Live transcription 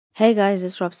Hey guys,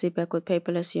 it's Robsy back with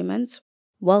Paperless Humans.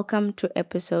 Welcome to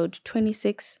episode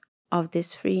 26 of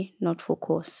this free Noteful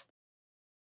course.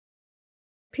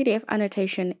 PDF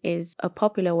annotation is a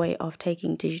popular way of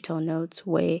taking digital notes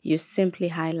where you simply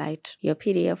highlight your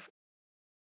PDF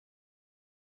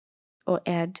or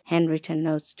add handwritten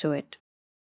notes to it.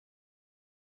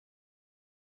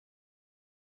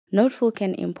 Noteful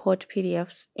can import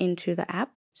PDFs into the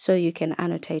app so you can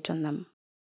annotate on them.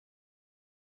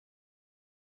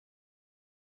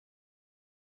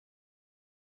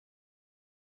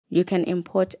 You can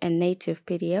import a native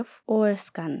PDF or a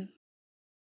scan.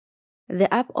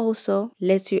 The app also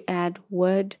lets you add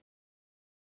Word,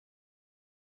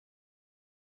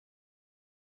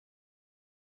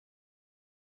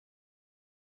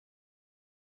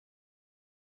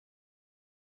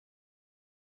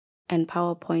 and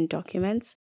PowerPoint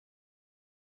documents,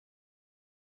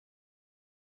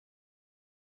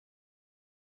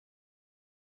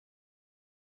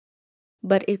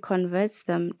 but it converts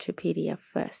them to PDF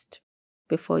first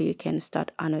before you can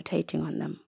start annotating on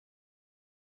them.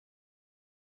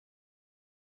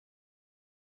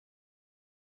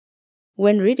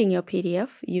 When reading your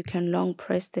PDF, you can long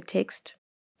press the text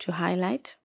to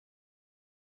highlight,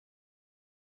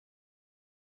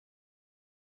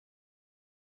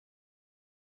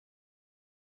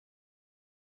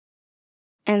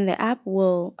 and the app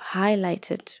will highlight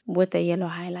it with a yellow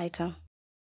highlighter.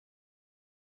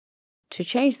 To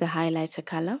change the highlighter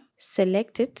color,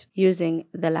 select it using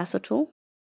the lasso tool,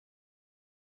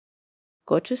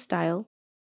 go to Style,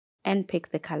 and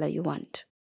pick the color you want.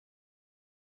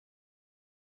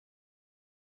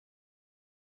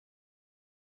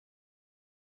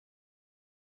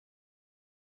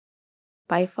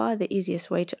 By far the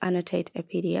easiest way to annotate a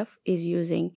PDF is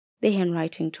using the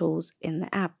handwriting tools in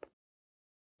the app.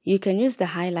 You can use the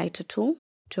highlighter tool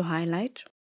to highlight,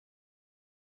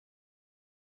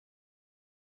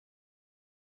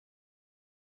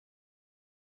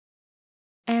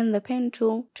 and the pen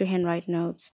tool to handwrite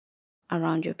notes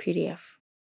around your PDF.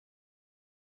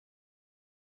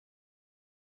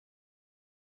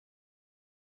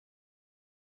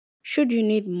 Should you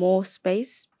need more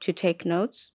space to take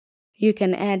notes, you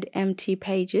can add empty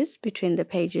pages between the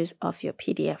pages of your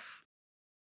PDF.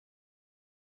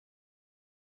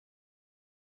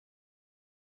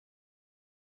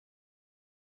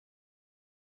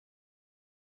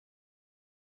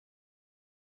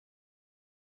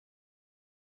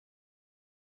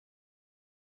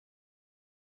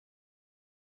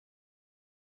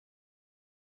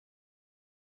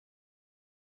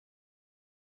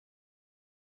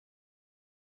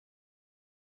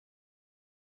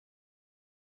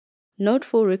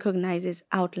 Noteful recognizes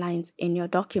outlines in your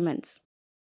documents.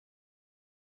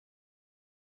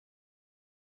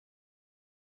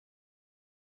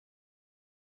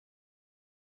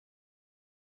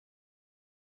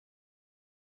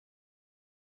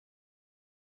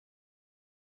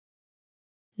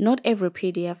 Not every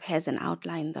PDF has an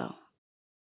outline though.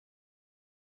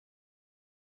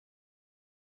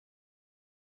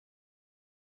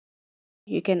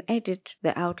 You can edit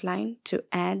the outline to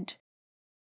add,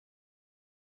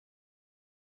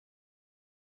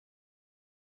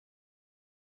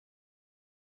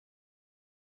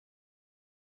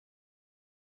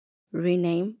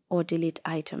 rename, or delete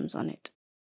items on it.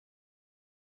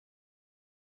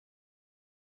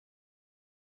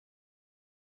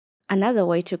 Another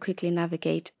way to quickly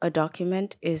navigate a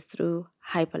document is through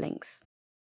hyperlinks.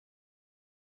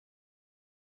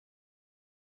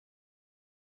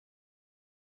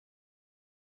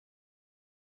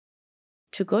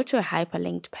 To go to a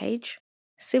hyperlinked page,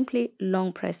 simply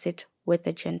long press it with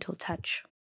a gentle touch.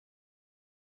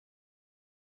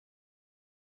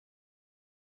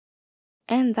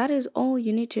 And that is all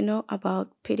you need to know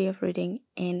about PDF reading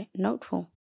in Noteful.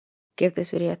 Give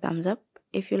this video a thumbs up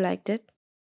if you liked it.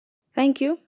 Thank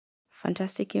you,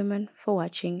 Fantastic Human, for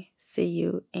watching. See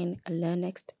you in the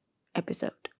next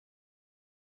episode.